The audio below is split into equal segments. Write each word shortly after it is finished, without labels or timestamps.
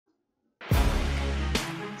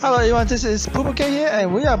Hello everyone, this is Pupugames here,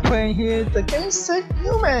 and we are playing here the game set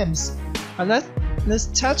Pupugames. And let's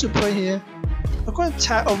try to play here. I'm going to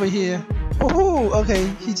chat over here. Oh, okay,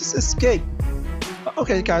 he just escaped.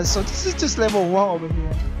 Okay, guys, so this is just level 1 over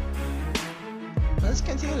here. Let's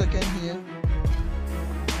continue the game here.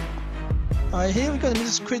 Alright, here we're going to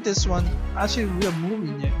just quit this one. Actually, we are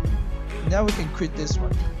moving it. Now we can quit this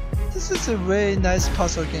one. This is a very nice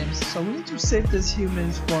puzzle game, so we need to save these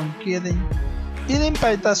humans from getting eaten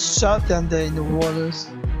by that shark down there in the waters.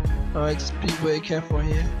 Alright, just be very careful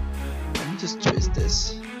here. Let me just twist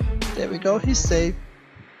this. There we go, he's safe.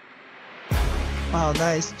 Wow,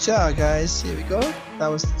 nice job guys. Here we go. That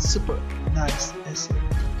was super nice. Excellent.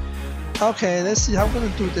 Okay, let's see how we're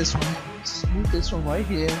gonna do this one. Just move this one right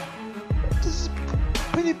here. This is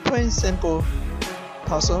pretty plain simple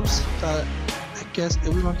puzzles that I guess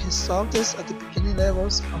everyone can solve this at the beginning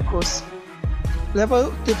levels. Of course,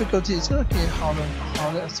 level difficulty is gonna get harder and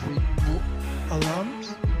harder as we move along.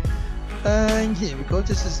 And here we go.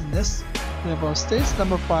 This is the next level, stage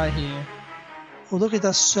number 5 here. Oh, look at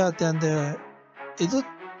that shark down there. It looks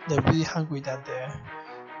they're really hungry down there.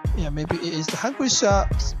 Yeah, maybe it is the hungry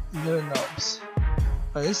sharks. No knows.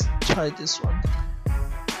 Alright, let's try this one.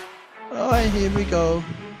 Alright, here we go.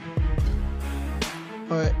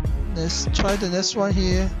 Alright, let's try the next one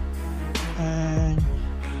here. And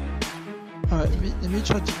alright, let me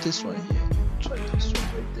try this one here. Try this one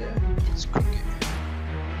right there. Let's click it.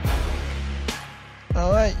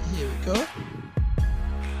 Alright, here we go.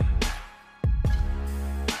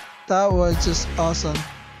 That was just awesome.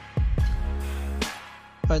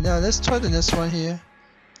 Right now, let's try the next one here.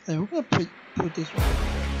 And we're gonna put this one right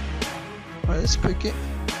there. Alright, let's click it.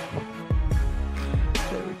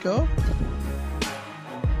 There we go.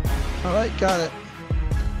 Alright, got it.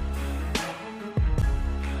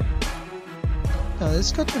 Now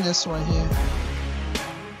let's go to this one here.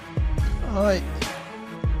 Alright.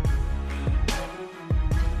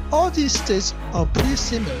 All these stages are pretty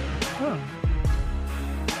similar. Huh.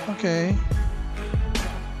 Okay.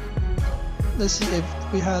 Let's see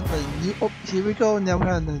if we had a new. Oh, here we go. Now we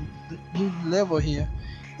have a new level here.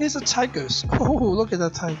 Here's a tigers. Oh, look at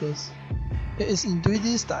that tigers. It is in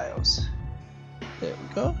 3D styles. There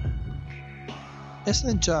we go.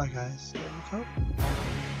 Excellent job, guys. There we go.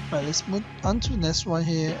 Alright, let's move on to the next one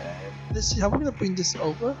here. Let's see how we're gonna bring this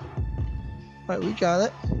over. Alright, we got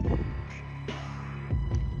it.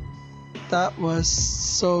 That was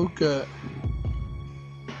so good.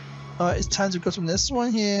 Alright, it's time to go to the next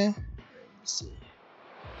one here. Let's see.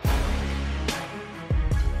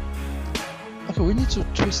 Okay, we need to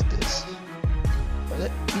twist this.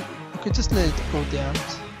 Okay, just let it go down.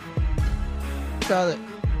 Got it.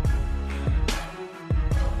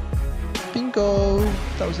 Bingo!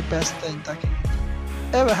 That was the best thing that can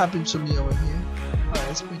ever happen to me over here. Alright,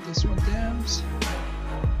 let's put this one down.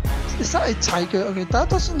 Is that a tiger? Okay, that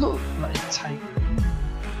doesn't look like a tiger.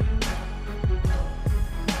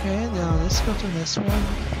 Okay, now let's go to the next one.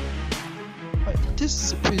 Right, this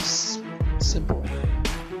is pretty simple.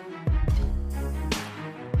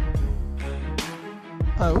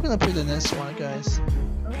 Alright, we're gonna put the next one, guys.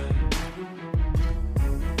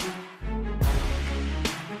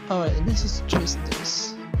 Alright, let me just twist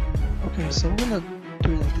this. Okay, so we're gonna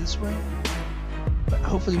do it like this way. But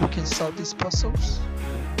hopefully we can solve these puzzles.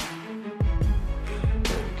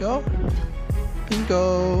 There we go.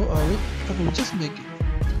 Bingo! Alright, okay, we'll just make it.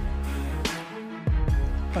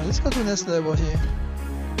 Alright, let's go to the next level here.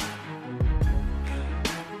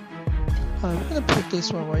 Alright, we're gonna put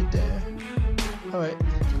this one right there. Alright.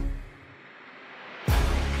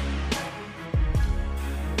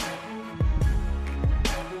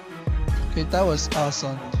 Okay, that was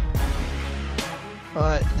awesome.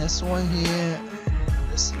 Alright, next one here.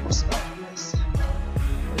 Let's see what's up. Let's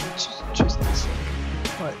choose this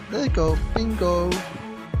one. Alright, there you go. Bingo.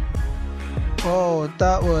 Oh,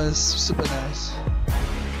 that was super nice.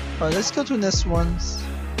 Alright, let's go to the next one.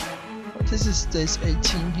 This is stage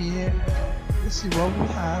 18 here. Let's see what we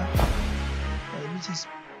have. Let me just.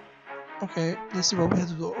 Okay, let's see what we have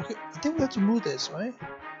to do. Okay, I think we have to move this, right?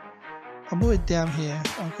 I'll move it down here.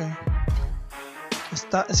 Okay.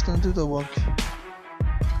 That is gonna do the work.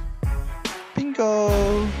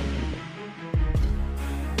 Bingo!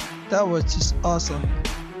 That was just awesome.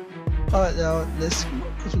 Alright, now let's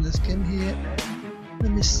go to this game here. And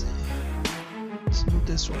let me see. Let's move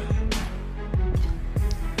this one.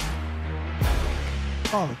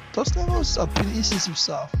 Oh, those levels are pretty easy to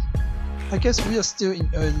solve. I guess we are still in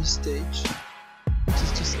early stage, which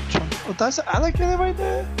is just a trunk. Oh, that's an alligator right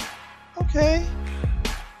there? Okay.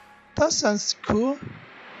 That sounds cool.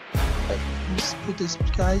 Let's put this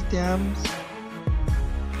guy down.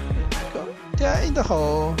 Yeah, in the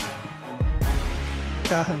hole.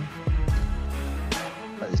 Got him.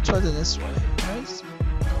 Let's try the next one, guys.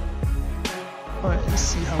 Alright, let's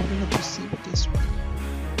see how we're gonna proceed with this one.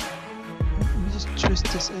 Let me just twist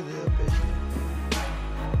this a little bit here.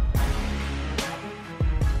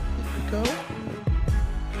 Here we go.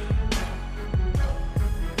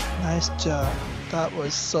 Nice job. That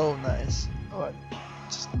was so nice. Alright,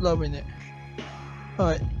 just loving it.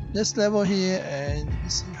 Alright, next level here, and let me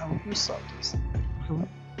see how we're gonna solve this.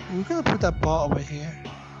 We're gonna put that ball over here.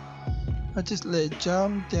 I just let it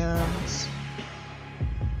jump down.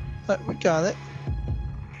 Alright, we got it.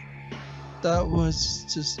 That was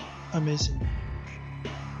just amazing.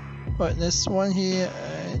 Alright, next one here,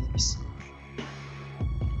 and let me see.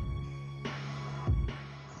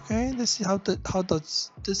 Okay, let's see how this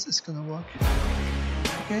is gonna work.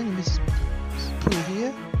 Okay, let me just put it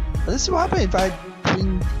here. But let's see what happens if I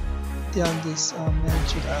bring down this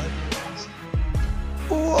magic alligators.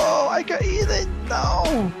 Whoa! I got eaten!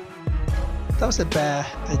 No! That was a bad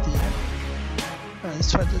idea. Alright,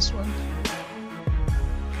 let's try this one.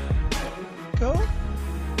 There we go.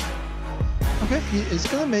 Okay, he is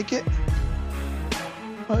gonna make it.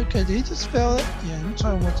 Okay, did he just fail it? Yeah, let me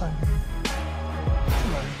try one more time.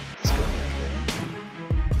 Come on, let's go down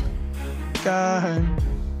there. Got him.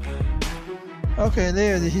 Okay,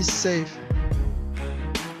 there, he's safe.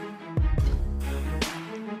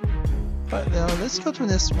 Right now, let's go to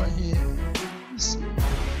this one here. Let's see.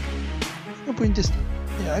 I'm gonna bring this.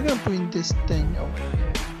 Yeah, I'm gonna bring this thing over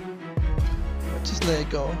here. Just let it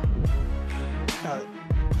go. Got it.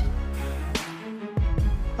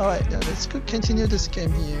 Alright, now let's go continue this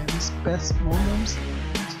game here. These best moments.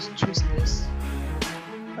 Let's just choose this.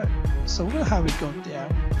 Alright, so we're gonna have it go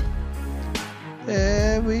down.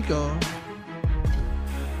 There we go.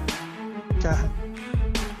 Got it.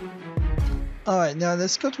 Alright, now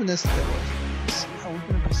let's go to next level. Let's see how we're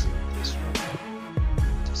gonna proceed with this one.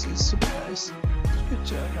 This is super nice. Good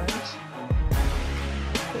job, guys.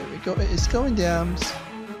 There we go. It's going down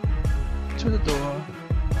to the door.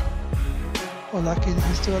 Oh, lucky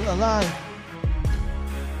he's still alive.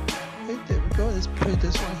 Okay, there we go. Let's put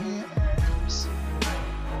this one here.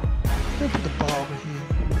 I'm gonna put the ball over here.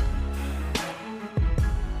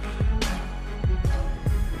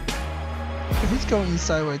 Okay, he's going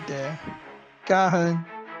inside right there. Got him.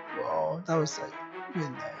 Whoa, that was like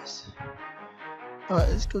really nice. Alright,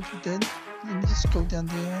 let's go to that. Let me just go down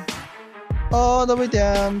there. All the way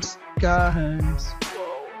down. Got him.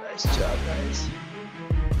 Whoa, nice job, guys.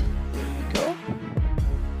 There we go.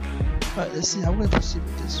 Alright, let's see how we're gonna proceed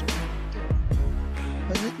with this one.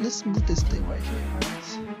 Alright, let's move this thing right here,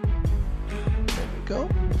 guys. There we go.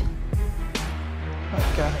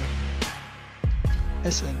 Alright, got him.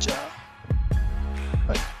 Excellent job.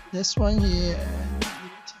 Alright, this one here, and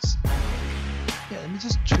let me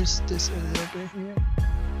just twist this a little bit here.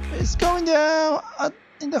 It's going down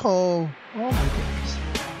in the hole. Oh my goodness.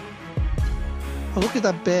 Oh, look at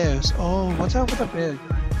that bears. Oh, watch out for that bear,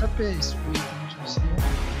 guys. That bear is really dangerous here.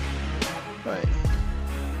 Right.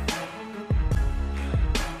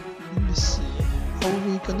 Let me see. How are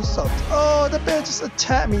we gonna solve it? Oh, the bear just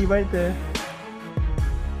attacked me right there.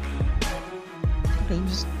 Okay, let me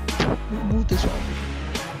just move this one.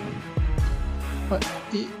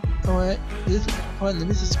 Alright, let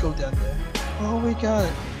me just go down there. Oh, we got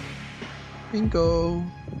it. Bingo.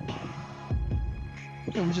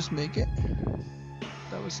 Can we just make it?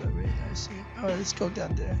 That was a really nice hit. Alright, let's go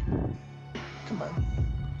down there. Come on.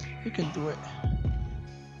 You can do it.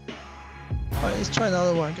 Alright, let's try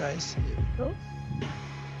another one, guys. Here we go.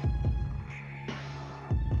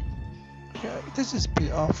 Okay, this is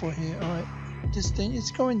pretty awful here. Alright, this thing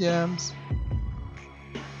is going down.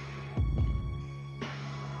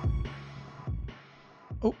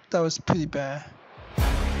 Oh, that was pretty bad.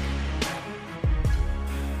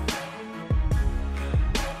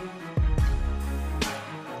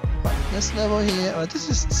 Next level here. Oh, this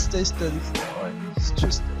is stage 34. Alright, let's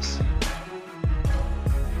choose this.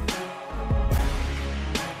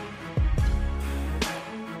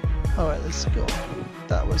 Alright, let's go.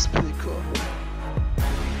 That was pretty cool.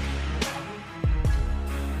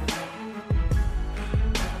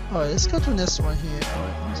 Alright, let's go to the next one here.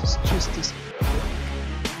 Alright, let's just choose this.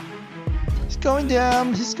 He's going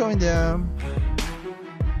down. He's going down.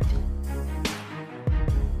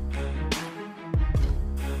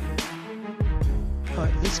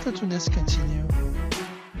 Alright, let's go to next continue.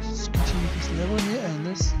 Let's continue this level here and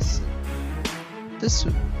let's see. This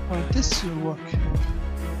should work.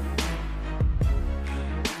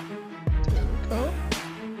 There we go.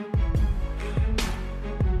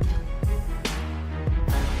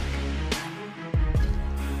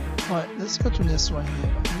 Alright, let's go to this one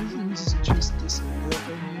here. Okay, let me just twist this a little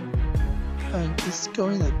bit here. And it's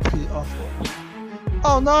going like pretty awful.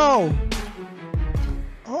 Oh no!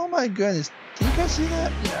 Oh my goodness. Did you guys see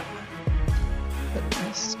that? Yeah.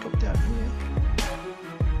 Let's go down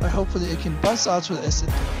here. Hopefully it can bounce out to the exit.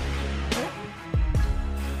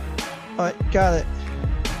 Alright, got it.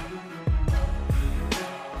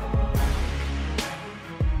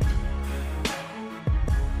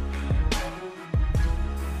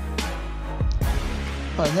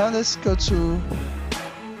 Alright, now let's go to...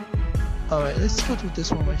 Alright, let's go to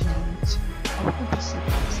this one right here.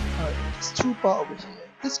 Alright, there's two bars over here.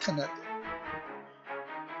 Let's connect it.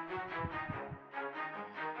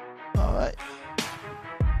 Alright.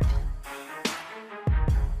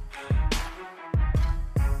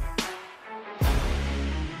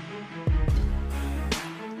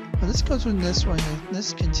 Let's go to this one here.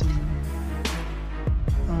 Let's continue.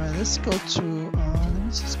 Alright, let's go to... let me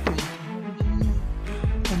just put it over here.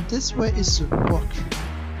 And this way is to walk.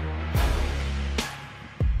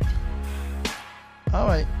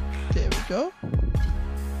 Alright, there we go.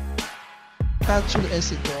 Got to the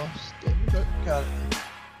exit doors. There we go, got it.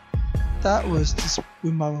 That was just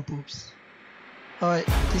with marble boobs. Alright,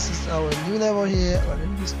 this is our new level here. Alright, let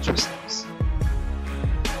me just twist this.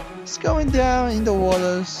 It's going down in the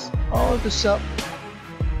waters. Oh, the shop.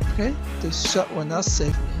 Okay, the shop will not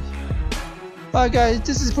save me. Alright guys,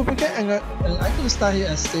 this is Pupugames and I'm gonna start here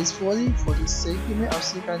at stage 40 for this save game. I'll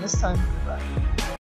see you guys next time. Bye.